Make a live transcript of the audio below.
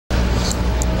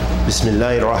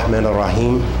Bismillahir Rahmanir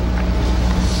Rahim.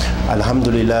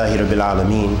 Alhamdulillahi Rabbil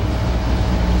Alameen.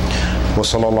 Wa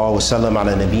sallallahu wa sallam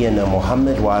ala nabiyyina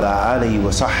Muhammad wa ala alihi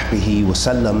wa sahbihi wa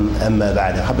sallam, amma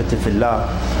ba'd. Habati fillah.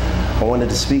 I wanted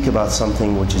to speak about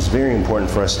something which is very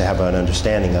important for us to have an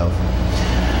understanding of.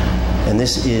 And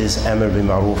this is Amr bil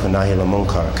Ma'ruf and Nahy anil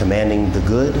Munkar, commanding the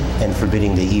good and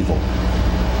forbidding the evil,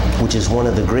 which is one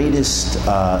of the greatest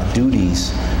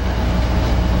duties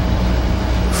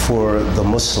for the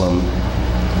Muslim.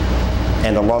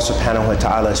 And Allah subhanahu wa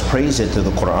ta'ala has praised it through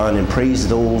the Quran and praised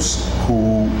those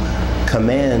who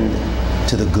command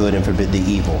to the good and forbid the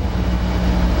evil.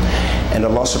 And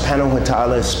Allah subhanahu wa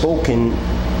ta'ala has spoken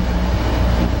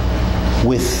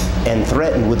with and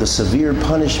threatened with a severe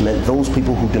punishment those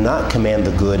people who do not command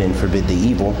the good and forbid the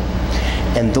evil,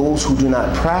 and those who do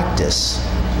not practice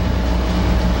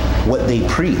what they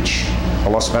preach.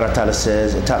 Allah subhanahu wa ta'ala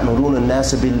says, "Ta'muruna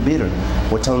an-nasa bil-birr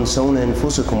wa tansawna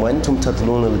anfusakum wa antum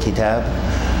tatluna al-kitab."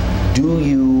 Do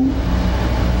you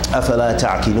afala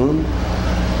ta'qilun?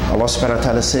 Allah subhanahu wa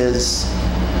ta'ala says,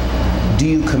 do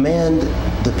you command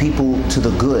the people to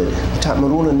the good?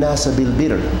 Ta'muruna an-nasa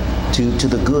bil-birr, to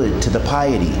the good, to the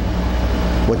piety.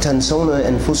 Wa tansawna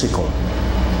anfusakum,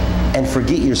 and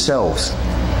forget yourselves.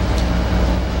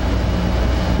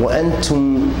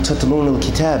 وَأَنْتُمْ تَتْلُونَ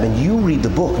الْكِتَابِ, and you read the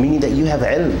book, meaning that you have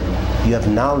ilm, you have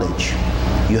knowledge,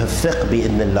 you have fiqh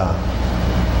bi-idhn Allah.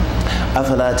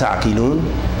 أَفَلَا تَعْقِلُونَ,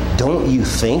 don't you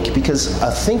think? Because a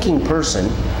thinking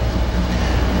person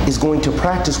is going to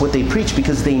practice what they preach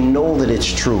because they know that it's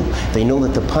true. They know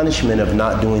that the punishment of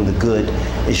not doing the good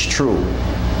is true,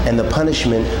 and the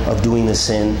punishment of doing the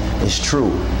sin is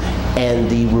true, and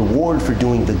the reward for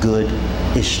doing the good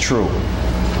is true.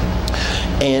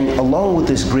 And along with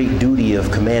this great duty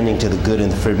of commanding to the good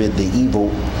and forbid the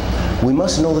evil, we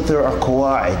must know that there are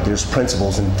qawaid, there's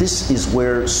principles, and this is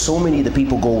where so many of the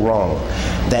people go wrong.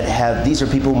 These are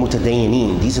people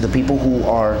mutadayyineen, these are the people who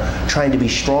are trying to be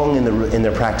strong in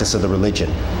their practice of the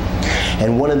religion.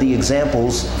 And one of the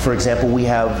examples, for example, we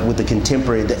have with the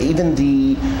contemporary,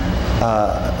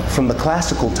 from the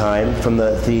classical time, from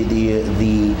the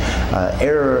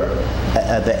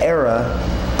era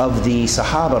of the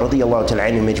Sahaba radiyallahu ta'ala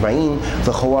anhum ajma'in,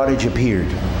 the Khawaarij appeared.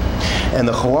 And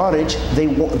the Khawaarij,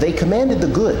 they commanded the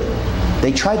good.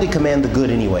 They tried to command the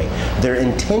good anyway. Their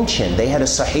intention, they had a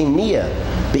sahih niyyah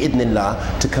bi-idhnillah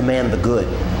to command the good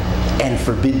and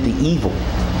forbid the evil.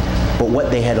 But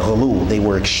what they had ghulu, they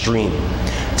were extreme,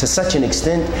 to such an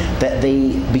extent that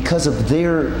they, because of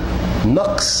their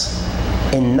nuqs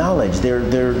in knowledge, their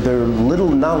little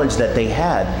knowledge that they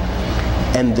had,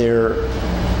 and their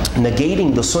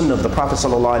negating the sunnah of the Prophet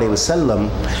ﷺ,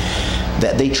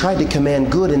 that they tried to command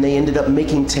good and they ended up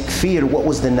making takfir. What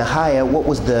was the nihaya, what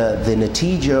was the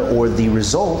natija or the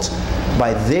result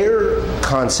by their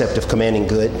concept of commanding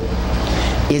good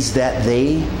is that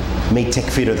they made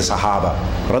takfir of the Sahaba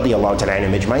radiyallahu ta'ala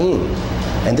anhum ajma'in.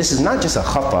 And this is not just a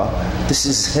khata, this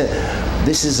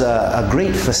is a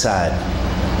great fasad.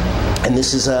 And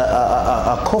this is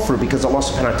a kufr, because Allah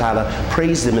subhanahu wa ta'ala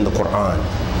praised them in the Quran.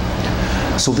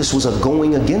 So this was a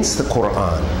going against the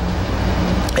Quran,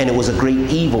 and it was a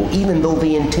great evil, even though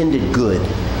they intended good.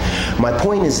 My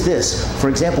point is this: for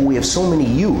example, we have so many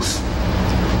youth.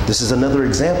 This is another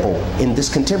example in this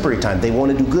contemporary time. They want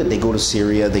to do good. They go to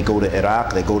Syria, they go to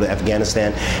Iraq, they go to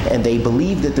Afghanistan, and they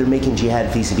believe that they're making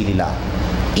jihad fi sabilillah.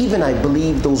 Even I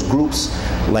believe those groups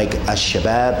like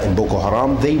Al-Shabaab and Boko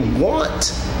Haram, they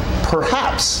want,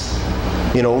 perhaps,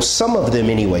 some of them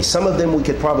anyway, some of them we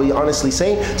could probably honestly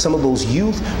say, some of those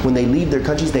youth, when they leave their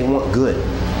countries, they want good.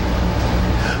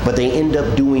 But they end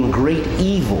up doing great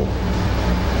evil,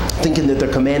 thinking that they're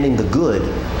commanding the good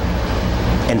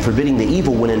and forbidding the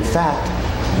evil, when in fact,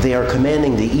 they are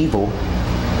commanding the evil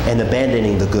and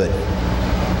abandoning the good.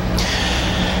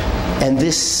 And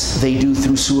this they do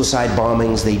through suicide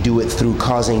bombings, they do it through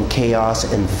causing chaos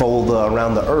and fawda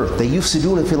around the earth. They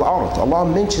yufsiduna fil ard. Allah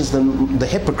mentions them, the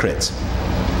hypocrites.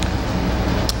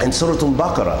 In Surah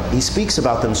Al-Baqarah, He speaks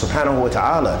about them, subhanahu wa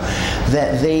ta'ala,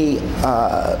 that they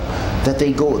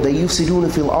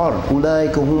yufsiduna fil ard.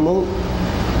 Ulaika humul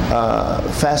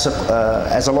fasiq,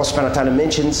 as Allah subhanahu wa ta'ala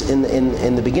mentions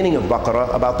in the beginning of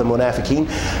Baqarah about the munafiqeen,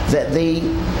 that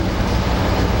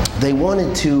they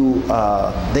wanted to,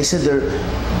 they said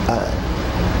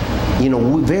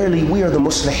verily we are the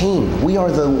musliheen, we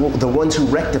are the ones who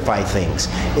rectify things.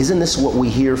 Isn't this what we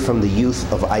hear from the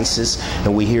youth of ISIS,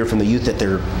 and we hear from the youth that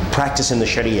they're practicing the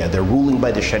Sharia, they're ruling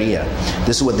by the Sharia?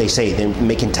 This is what they say, they're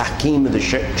making tahkeem of the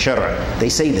Shara. They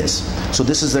say this. So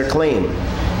this is their claim.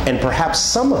 And perhaps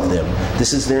some of them,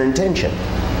 this is their intention.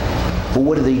 But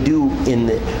what do?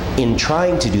 In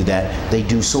trying to do that, they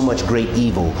do so much great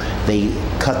evil. They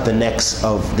cut the necks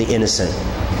of the innocent,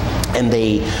 and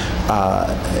they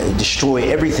destroy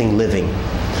everything living.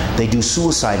 They do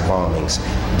suicide bombings.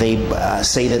 They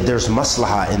say that there's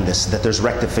maslahah in this, that there's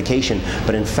rectification,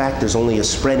 but in fact there's only a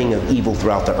spreading of evil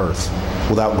throughout the earth,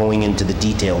 without going into the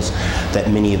details that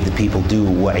many of the people do.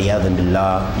 وَعِيَاذًا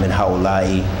بِاللَّهِ مِنْ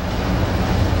هَؤُلَاءِ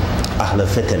أَهْلَ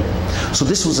فِتَنٍ. So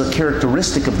this was a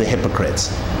characteristic of the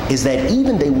hypocrites, is that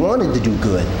even they wanted to do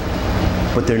good,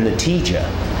 but their natija,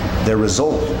 their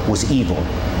result, was evil.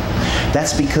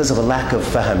 That's because of a lack of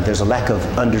fahm. There's a lack of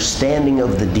understanding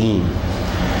of the deen.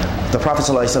 The Prophet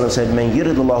ﷺ said, "Man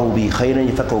yuridullahu bi khayran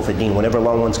yafaqahu fi din." Whenever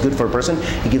Allah wants good for a person,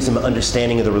 He gives them an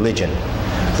understanding of the religion.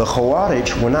 The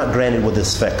Khawaarij were not granted with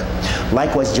this fiqh.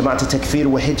 Likewise, Jama'at Takfir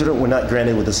wa Hijra were not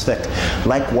granted with this fiqh.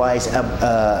 Likewise,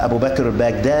 Abu Bakr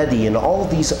al-Baghdadi and all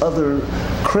these other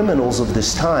criminals of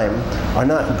this time are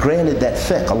not granted that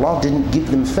fiqh. Allah didn't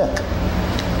give them fiqh.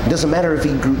 It doesn't matter if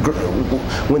he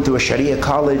went through a Sharia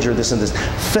college or this and this.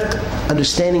 Fiqh,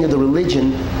 understanding of the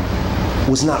religion,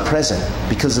 was not present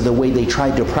because of the way they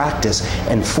tried to practice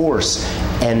and force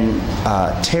and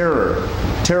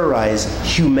terrorize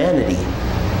humanity.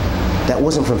 That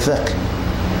wasn't from fiqh.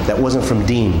 That wasn't from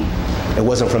deen. It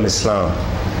wasn't from Islam.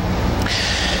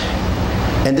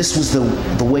 And this was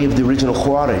the way of the original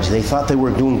Khawaarij. They thought they were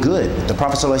doing good. The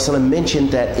Prophet ﷺ mentioned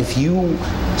that if you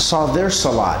saw their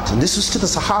salat, and this was to the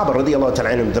Sahaba radiallahu ta'ala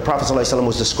anhum, the Prophet ﷺ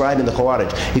was describing the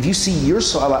Khawaarij. If you see your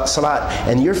salat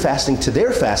and your fasting to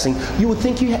their fasting, you would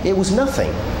think it was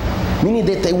nothing. Meaning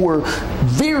that they were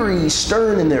very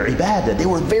stern in their ibadah. They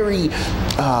were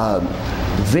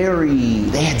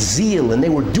they had zeal and they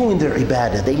were doing their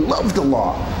ibadah. They loved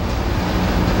Allah.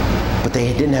 But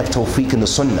they didn't have tawfiq in the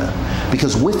sunnah.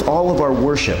 Because with all of our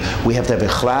worship, we have to have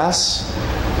ikhlas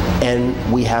and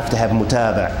we have to have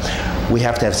mutaba'. We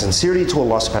have to have sincerity to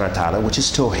Allah subhanahu wa ta'ala, which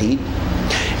is tawheed.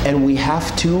 And we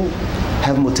have to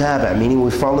have mutaba', meaning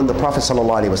we follow the Prophet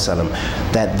sallallahu alaihi wasallam,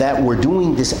 that we're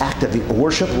doing this act of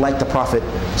worship like the Prophet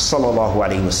sallallahu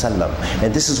alaihi wasallam.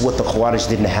 And this is what the Khawarij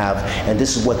didn't have, and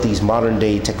this is what these modern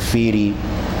day takfiri,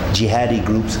 jihadi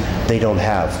groups, they don't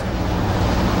have.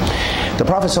 The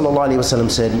Prophet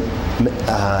ﷺ said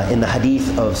in the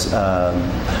Hadeeth of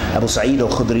Abu Sa'id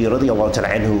al-Khudri radiyallahu ta'ala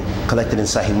anhu, collected in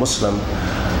Sahih Muslim,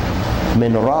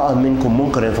 "من رأى منكم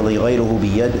منكرا فليغيره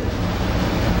بيده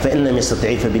فإن لم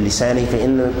يستطع فبلسانه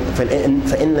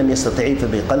فإن لم يستطع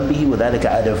فبقلبه وذلك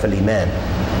أضعف الإيمان."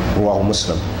 رواه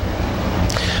Muslim.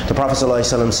 The Prophet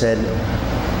ﷺ said,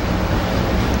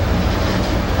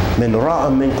 "من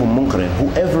رأى منكم منكرا,"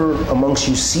 whoever amongst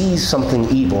you sees something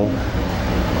evil,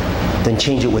 then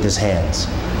change it with his hands.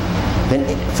 Then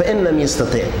فَإِن لَمْ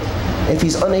يَسْتَطِعْ, if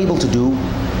he's unable to do,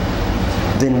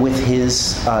 then with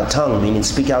his tongue, meaning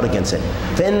speak out against it.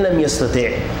 فَإِن لَمْ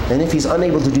يَسْتَطِعْ, and if he's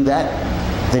unable to do that,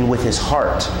 then with his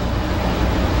heart,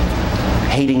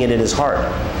 hating it in his heart.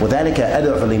 وَذَلِكَ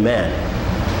أَضْعَفُ الْإِيمَانِ,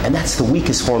 and that's the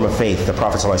weakest form of faith. The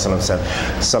Prophet ﷺ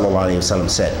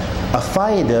said, a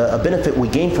faidah, a benefit we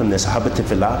gain from this, Hadeeth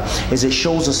fillah, is it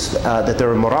shows us that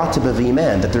there are maratib of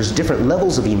iman, that there's different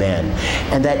levels of iman,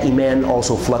 and that iman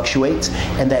also fluctuates,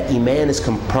 and that iman is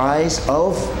comprised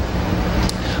of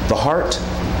the heart,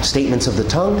 statements of the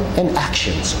tongue, and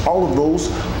actions. All of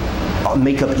those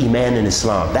make up iman in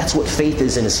Islam. That's what faith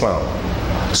is in Islam.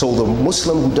 So the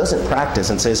Muslim who doesn't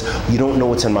practice and says, "You don't know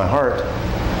what's in my heart,"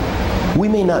 we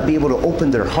may not be able to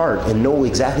open their heart and know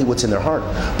exactly what's in their heart,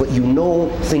 but you know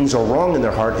things are wrong in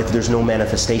their heart if there's no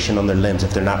manifestation on their limbs,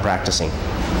 if they're not practicing.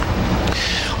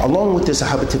 Along with this,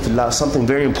 Hadeeth fillah, something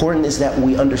very important is that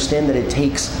we understand that it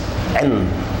takes ilm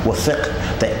wa fiqh,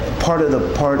 that part of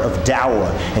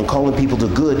da'wah and calling people to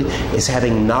good is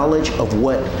having knowledge of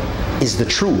what is the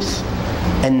truth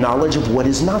and knowledge of what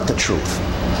is not the truth.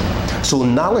 So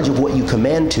knowledge of what you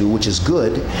command to, which is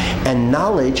good, and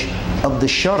knowledge of the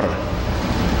shar,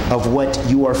 of what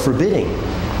you are forbidding.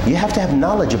 You have to have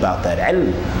knowledge about that.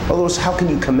 Otherwise, how can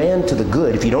you command to the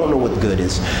good if you don't know what good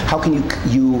is? How can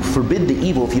you forbid the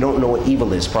evil if you don't know what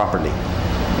evil is properly?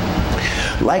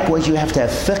 Likewise, you have to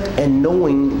have fiqh and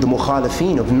knowing the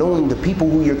mukhalifeen, of knowing the people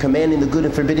who you're commanding the good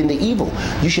and forbidding the evil.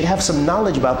 You should have some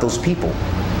knowledge about those people.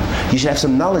 You should have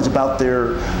some knowledge about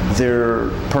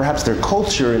perhaps their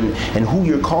culture and who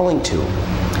you're calling to.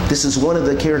 This is one of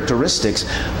the characteristics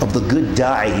of the good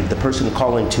da'i, the person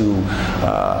calling to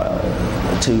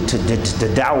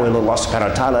da'wah in Allah subhanahu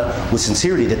wa ta'ala with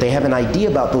sincerity, that they have an idea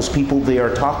about those people they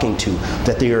are talking to,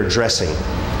 that they are addressing,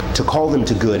 to call them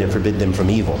to good and forbid them from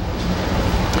evil.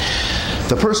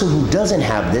 The person who doesn't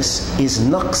have this is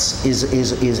naqs,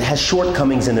 has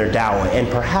shortcomings in their da'wah, and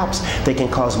perhaps they can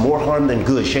cause more harm than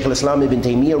good. Shaykh al-Islam ibn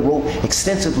Taymiyyah wrote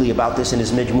extensively about this in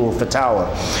his Majmu' al-Fatawa.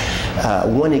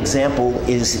 One example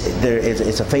is,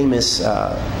 it's a famous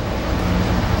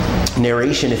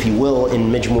narration, if you will,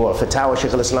 in Majmu' al-Fatawa.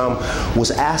 Shaykh al-Islam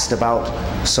was asked about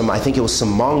I think it was some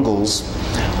Mongols,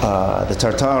 the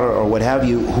Tartar or what have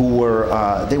you, who were,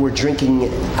 they were drinking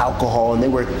alcohol and they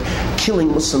were killing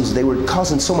Muslims. They were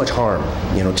causing so much harm,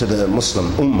 to the Muslim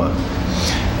ummah.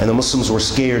 And the Muslims were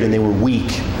scared and they were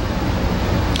weak.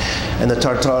 And the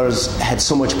Tartars had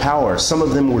so much power. Some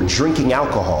of them were drinking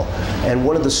alcohol. And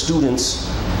one of the students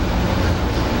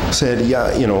said,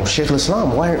 yeah, Shaykh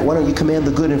al-Islam, why don't you command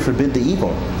the good and forbid the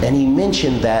evil? And he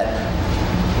mentioned that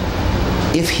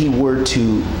if he were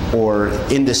to, or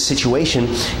in this situation,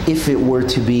 if it were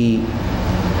to be,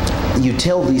 you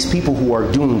tell these people who are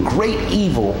doing great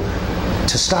evil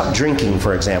to stop drinking,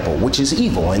 for example, which is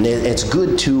evil, and it's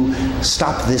good to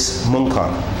stop this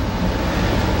munkar.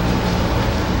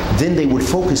 Then they would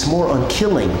focus more on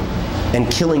killing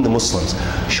the Muslims,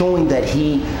 showing that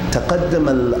he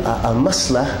taqaddam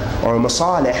al-maslah or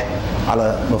masalih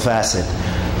ala mafasid.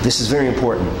 This is very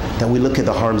important, that we look at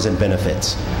the harms and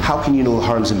benefits. How can you know the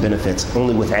harms and benefits?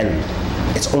 Only with ilm.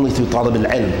 It's only through talab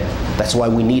al-ilm. That's why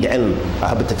we need ilm.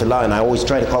 Ahabati fillah, and I always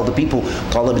try to call the people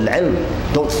talab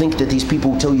al-ilm. Don't think that these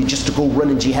people tell you just to go run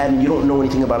in jihad and you don't know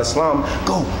anything about Islam.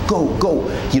 Go.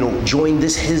 Join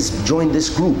this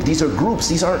group. These are groups.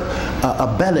 These aren't a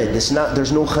balad. It's not.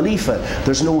 There's no khalifa.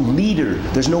 There's no leader.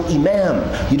 There's no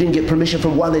imam. You didn't get permission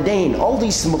from walidain. All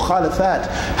these mukhalafat.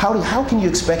 How can you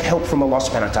expect help from Allah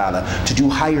subhanahu wa ta'ala to do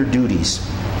higher duties?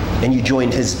 And you join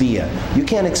Hizbiyah. You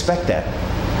can't expect that.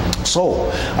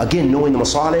 So, again, knowing the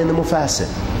masalih and the mufasid,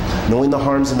 knowing the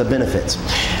harms and the benefits.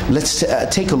 Let's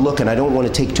take a look, and I don't want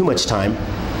to take too much time.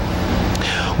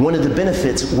 One of the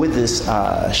benefits with this,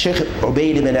 Shaykh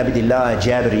Ubayd ibn Abdullah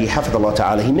Jabiri, hafidhullah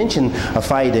ta'ala, he mentioned a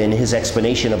faidah in his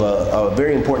explanation of a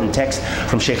very important text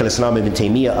from Shaykh al-Islam ibn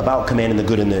Taymiyyah about commanding the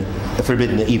good and the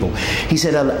forbidding the evil. He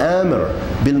said, Al-amr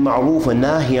bil-ma'ruf wa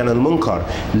nahi an al-munkar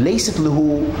laysat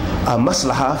lahu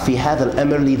maslaha fi hadha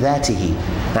al-amr li dhatihi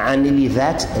عن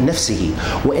لذات نفسه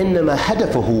وإنما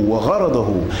هدفه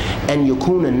وغرضه أن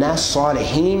يكون الناس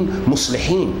صالحين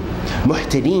مصلحين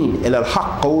محتدين إلى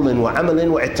الحق قولا وعملا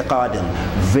واعتقادا.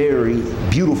 Very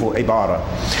beautiful ibara.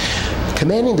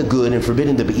 Commanding the good and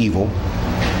forbidding the evil,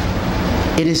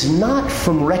 it is not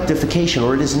from rectification,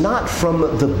 or it is not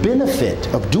from the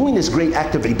benefit of doing this great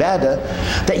act of ibadah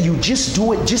that you just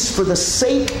do it just for the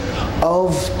sake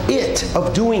of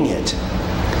doing it.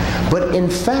 But in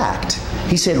fact,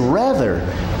 he said, rather,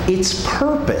 its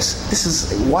purpose, this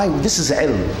is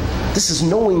ilm. This is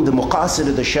knowing the muqasid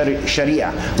of the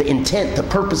sharia, the intent, the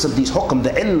purpose of these hukm,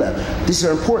 the illah. These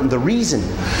are important. The reason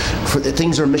for the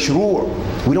things are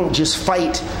mashru'. We don't just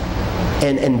fight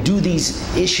and do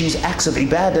these issues, acts of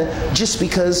ibadah, just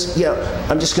because,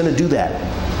 I'm just going to do that.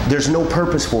 There's no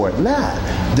purpose for it. Nah,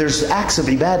 there's acts of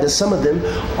ibadah. Some of them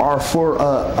are for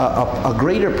a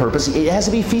greater purpose. It has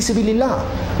to be fi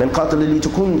sabilillah. Man qatala li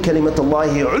takun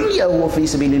kalimatullahi ulya huwa fi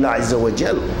sabilillah azza wa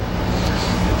jal.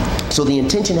 So the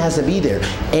intention has to be there,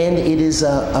 and it is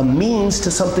a means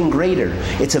to something greater.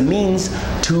 It's a means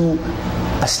to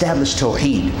establish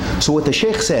tawheed. So what the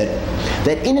Shaykh said,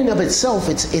 that in and of itself,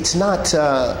 it's not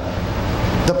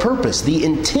the purpose. The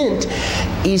intent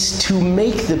is to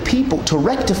make the people, to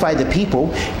rectify the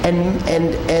people,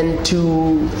 and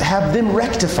to have them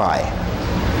rectify,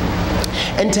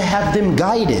 and to have them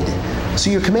guided. So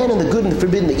you're commanding the good and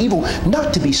forbidding the evil,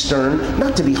 not to be stern,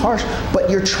 not to be harsh, but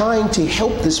you're trying to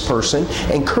help this person,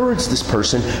 encourage this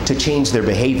person to change their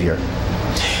behavior.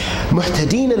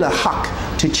 Muhtadeen ila haq,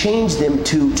 to change them,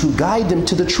 to guide them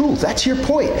to the truth. That's your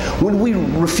point. When we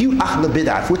refute Ahl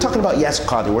Bid'ah, if we're talking about Yas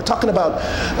Qadri, we're talking about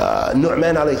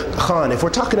Nu'man Ali Khan, if we're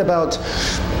talking about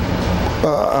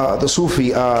the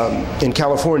Sufi in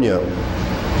California,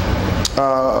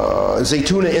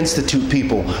 Zaytuna Institute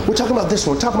people, we're talking about this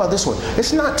one, we're talking about this one.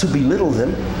 It's not to belittle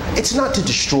them, it's not to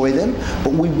destroy them,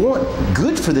 but we want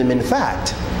good for them. In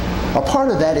fact, a part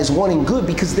of that is wanting good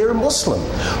because they're Muslim.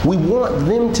 We want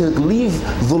them to leave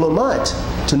dhulumat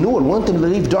to nur, want them to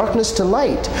leave darkness to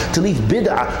light, to leave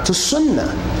bid'ah to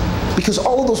sunnah. Because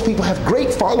all of those people have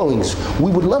great followings.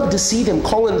 We would love to see them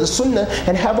call into the sunnah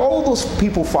and have all those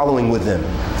people following with them.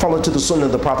 Follow to the sunnah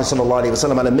of the Prophet sallallahu alaihi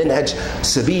wasallam, ala minhaj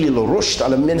sabil al-rushd,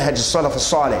 ala minhaj salaf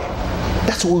al-salih.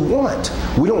 That's what we want.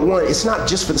 We don't want, it's not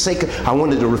just for the sake of, I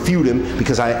wanted to refute him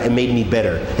because it made me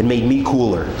better. It made me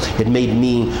cooler. It made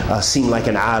me seem like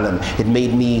an alim. It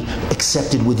made me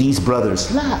accepted with these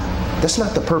brothers. La. That's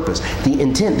not the purpose. The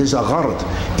intent, there's a gharad.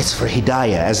 It's for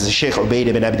hidayah, as the Shaykh Ubayd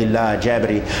ibn Abdullah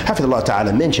Jabri, Hafidhullah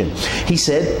Ta'ala, mentioned. He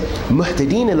said,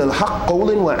 مُهْتَدِينَ لِلْحَقِّ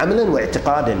قَوْلٍ وَعَمَلًا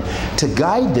وَاعْتِقَادٍ, to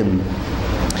guide them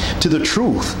to the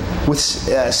truth with,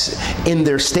 in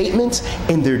their statements,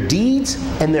 in their deeds,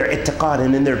 and their i'tiqad,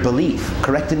 and in their belief,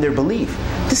 correct in their belief.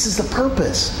 This is the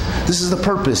purpose. This is the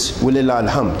purpose, walillah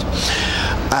alhamd.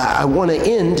 I want to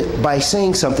end by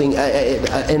saying something.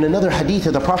 In another hadith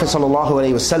of the Prophet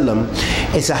ﷺ,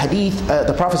 it's a hadith,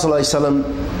 the Prophet ﷺ,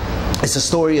 it's a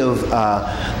story of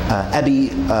Ibn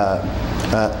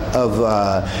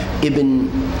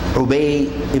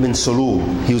Ubay ibn Salul.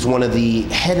 He was one of the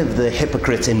head of the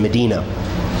hypocrites in Medina.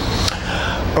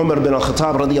 Umar bin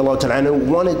al-Khattab radiallahu ta'ala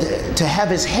wanted to have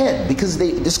his head because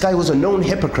this guy was a known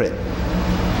hypocrite.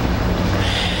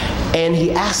 And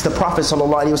he asked the Prophet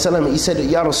ﷺ, he said,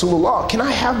 Ya Rasulullah, can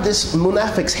I have this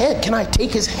munafiq's head? Can I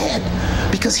take his head?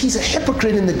 Because he's a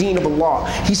hypocrite in the deen of Allah.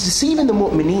 He's deceiving the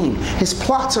mu'mineen. His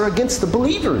plots are against the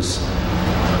believers.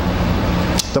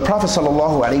 The Prophet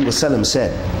ﷺ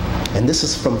said, and this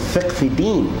is from fiqh fi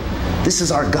deen, this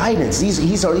is our guidance.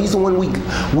 He's the one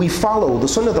we follow, the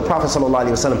sunnah of the Prophet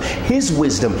ﷺ, his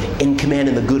wisdom in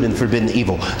commanding the good and forbidding the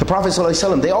evil. The Prophet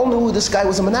ﷺ, they all knew this guy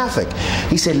was a munafiq.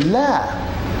 He said, La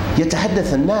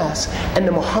يتحدث الناس أن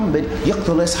محمد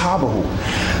يقتل أصحابه.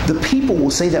 The people will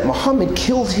say that Muhammad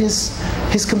killed his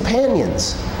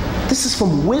companions. This is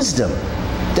from wisdom.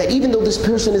 That even though this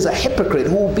person is a hypocrite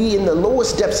who will be in the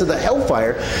lowest depths of the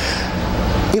hellfire,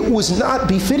 it was not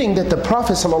befitting that the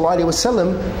Prophet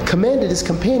ﷺ commanded his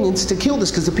companions to kill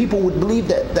this, because the people would believe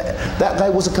that guy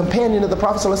was a companion of the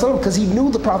Prophet ﷺ because he knew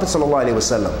the Prophet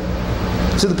ﷺ.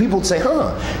 So the people would say,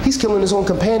 he's killing his own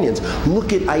companions.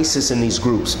 Look at ISIS and these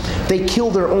groups. They kill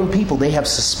their own people. They have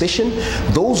suspicion.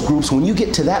 Those groups, when you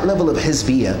get to that level of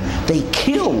Hizbiyah, they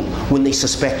kill when they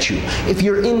suspect you. If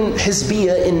you're in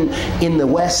Hizbiyah in the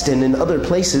West and in other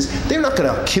places, they're not going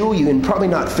to kill you and probably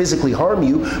not physically harm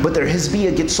you, but their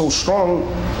Hizbiyah gets so strong,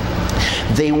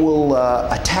 they will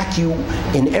attack you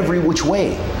in every which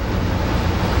way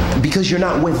because you're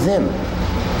not with them.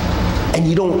 And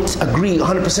you don't agree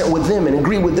 100% with them and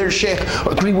agree with their sheikh,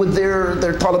 agree with their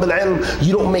talib al-ilm.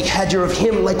 You don't make hajr of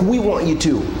him like we want you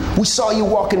to. We saw you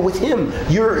walking with him.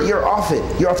 You're off it.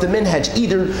 You're off the minhaj.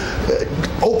 Either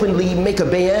openly make a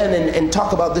bayan and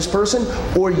talk about this person,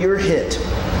 or you're hit.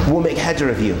 We'll make hajr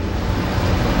of you.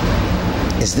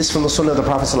 Is this from the sunnah of the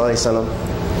Prophet ﷺ?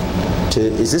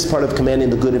 Is this part of commanding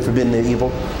the good and forbidding the evil?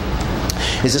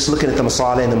 Is this looking at the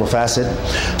masalih and the mufasid?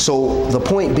 So the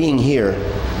point being here,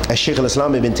 as Shaykh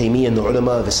al-Islam ibn Taymiyyah and the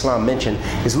ulama of Islam mentioned,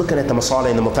 is looking at the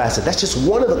masalih and the mufasid. That's just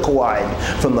one of the qawaid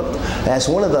that's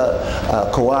one of the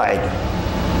qawaid.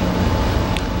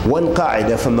 One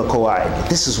qa'idah from the qawaid.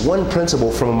 This is one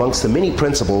principle from amongst the many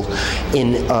principles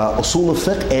in usul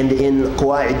al-fiqh and in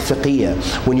qawaid fiqhiyah.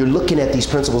 When you're looking at these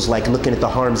principles, like looking at the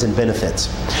harms and benefits.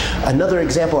 Another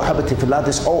example, habati fillah,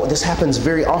 this happens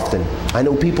very often. I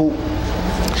know people,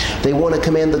 they want to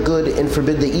command the good and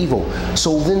forbid the evil.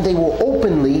 So then they will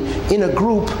openly, in a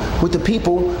group with the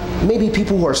people, maybe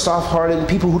people who are soft-hearted,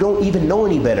 people who don't even know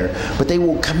any better, but they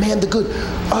will command the good.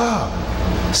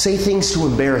 Say things to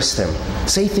embarrass them.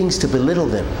 Say things to belittle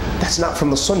them. That's not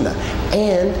from the sunnah.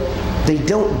 And they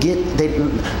don't get,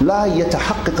 la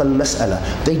yatahaqqiq al-mas'ala.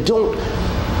 They don't,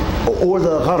 or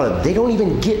the gharad, they don't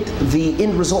even get the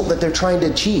end result that they're trying to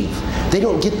achieve. They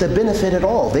don't get the benefit at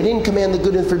all. They didn't command the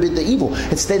good and forbid the evil.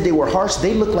 Instead, they were harsh.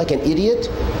 They looked like an idiot.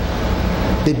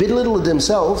 They belittled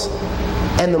themselves.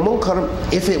 And the munkar,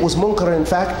 if it was munkar in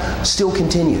fact, still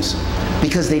continues.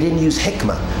 Because they didn't use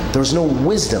hikmah. There was no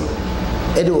wisdom.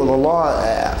 Edu Allah,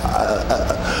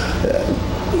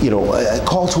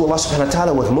 call to Allah subhanahu wa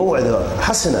ta'ala with mu'adha,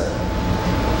 hasana.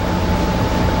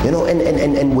 And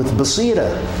with basira.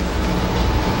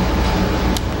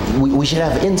 We should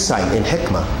have insight and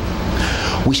hikmah.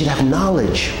 We should have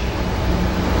knowledge.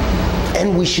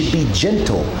 And we should be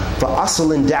gentle. For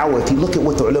asl and da'wah, if you look at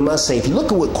what the ulama say, if you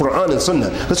look at what Quran and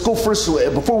Sunnah, let's go first,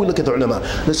 before we look at the ulama,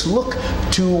 let's look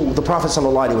to the Prophet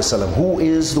ﷺ, who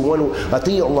is the one,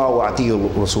 ati Allah wa ati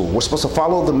Rasul. We're supposed to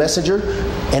follow the messenger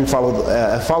and follow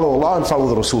Allah and follow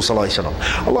the Rasul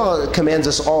ﷺ. Allah commands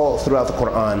us all throughout the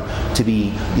Quran to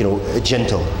be,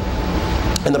 gentle.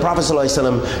 And the Prophet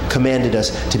ﷺ commanded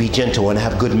us to be gentle and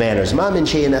have good manners. مَا مِن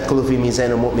شَيْءٍ أَثْقَلُ فِي مِيزَانِ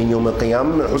الْمُؤْمِنِ يَوْمَ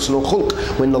الْقِيَامَةِ مِنْ حُسْنِ الْخُلْقِ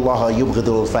وَإِنَّ اللَّهَ يُبْغِضُ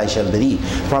الْفَاحِشَ الْبَذِيءَ.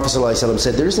 The Prophet ﷺ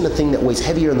said, there isn't a thing that weighs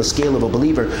heavier on the scale of a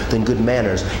believer than good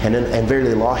manners. And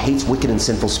verily Allah hates wicked and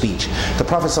sinful speech. The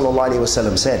Prophet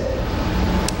ﷺ said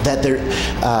that there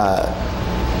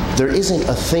isn't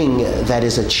a thing that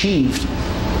is achieved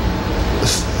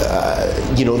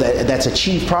that's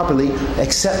achieved properly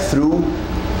except through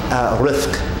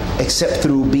rifq, except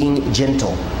through being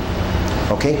gentle.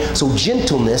 Okay, so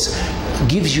gentleness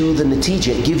gives you the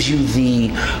natija, it gives you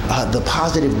the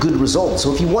positive good results.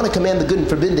 So if you want to command the good and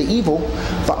forbid the evil,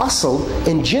 the asl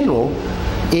in general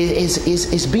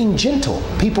is being gentle.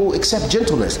 People accept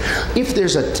gentleness. If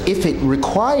it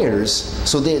requires,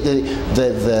 so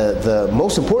the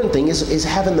most important thing is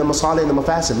having the masalih and the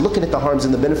mafasid, looking at the harms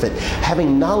and the benefit,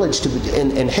 having knowledge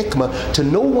and hikmah to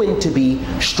know when to be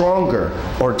stronger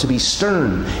or to be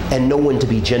stern, and know when to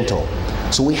be gentle.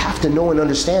 So we have to know and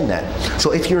understand that.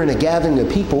 So if you're in a gathering of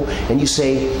people and you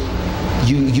say,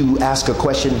 you ask a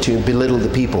question to belittle the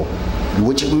people,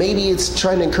 which maybe it's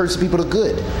trying to encourage the people to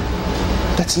good,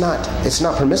 it's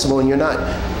not permissible, and you're not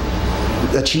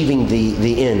achieving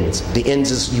the ends. The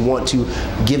ends is you want to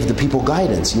give the people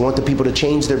guidance. You want the people to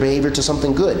change their behavior to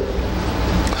something good.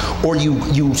 Or you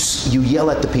yell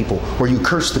at the people, or you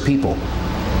curse the people.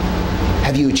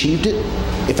 Have you achieved it?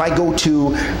 If I go to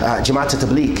Jamaat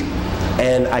Tabligh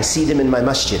and I see them in my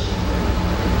masjid,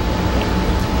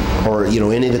 or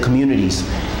any of the communities,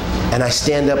 and I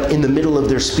stand up in the middle of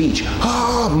their speech,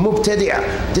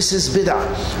 mubtadi'ah, this is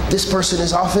bid'ah, this person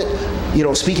is off it,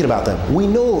 speaking about them. We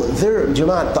know their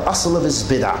Jamaat, the asl of is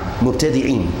bid'ah,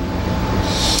 mubtadi'een.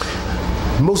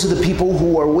 Most of the people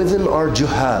who are with them are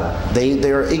juhal.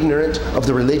 They are ignorant of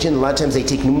the religion. A lot of times they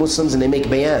take new Muslims and they make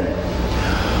bayan.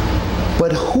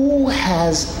 But who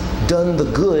has done the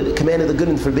good, commanded the good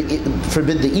and forbid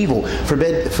the evil,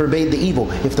 forbade the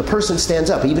evil? If the person stands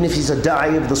up, even if he's a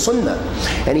da'i of the sunnah,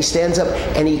 and he stands up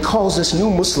and he calls this new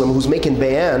Muslim who's making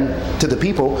bayan to the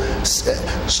people,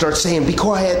 starts saying, be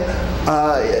quiet,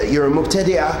 you're a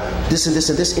mubtadi'ah, this and this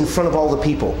and this, in front of all the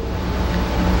people.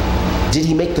 Did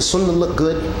he make the sunnah look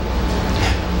good?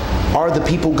 Are the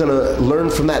people going to learn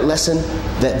from that lesson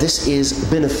that this is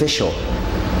beneficial?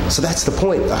 So that's the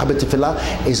point. The Hadeeth fillah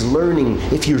is learning,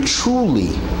 if you're truly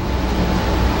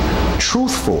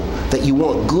truthful that you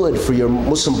want good for your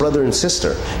Muslim brother and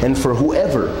sister and for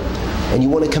whoever, and you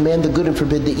want to command the good and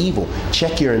forbid the evil,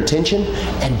 check your intention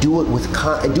and do it with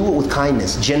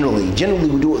kindness. Generally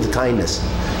we do it with kindness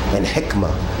and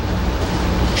hikmah.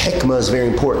 Hikmah is very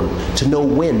important, to know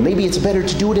when. Maybe it's better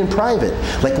to do it in private.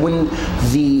 Like when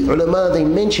the ulama, they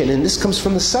mention, and this comes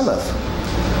from the Salaf,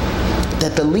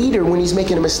 that the leader, when he's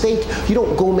making a mistake, you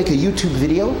don't go make a YouTube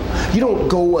video. You don't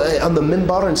go on the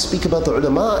minbar and speak about the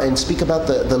ulama and speak about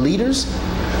the leaders.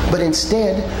 But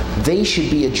instead, they should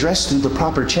be addressed through the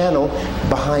proper channel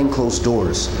behind closed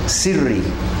doors. Sirri,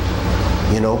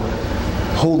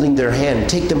 holding their hand,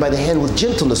 take them by the hand with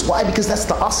gentleness. Why? Because that's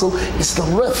the asl, it's the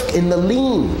rifq in the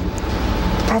lean.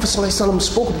 The Prophet ﷺ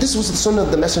spoke, this was the sunnah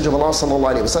of the Messenger of Allah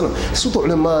ﷺ. This is what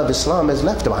the ulama of Islam has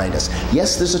left behind us.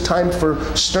 Yes, there's a time for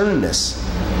sternness,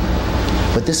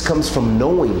 but this comes from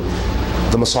knowing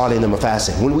the masalih and the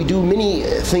mafasid. When we do many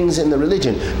things in the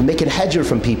religion, making hajr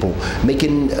from people,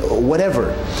 making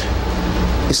whatever,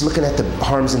 it's looking at the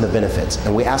harms and the benefits.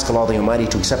 And we ask Allah the Almighty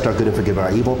to accept our good and forgive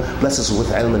our evil. Bless us with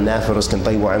ilm and nafi, rizqan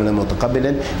tayyib wa amalan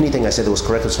mutaqabbalan. Anything I said that was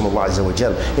correct was from Allah Azza wa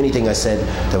Jal. Anything I said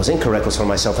that was incorrect was from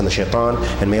myself and the shaitan.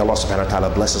 And may Allah subhanahu wa ta'ala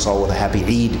bless us all with a happy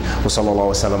Eid. Wa sallallahu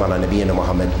wa sallam ala nabiyyina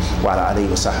Muhammad wa ala alihi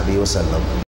wa sahbihi wa sallam.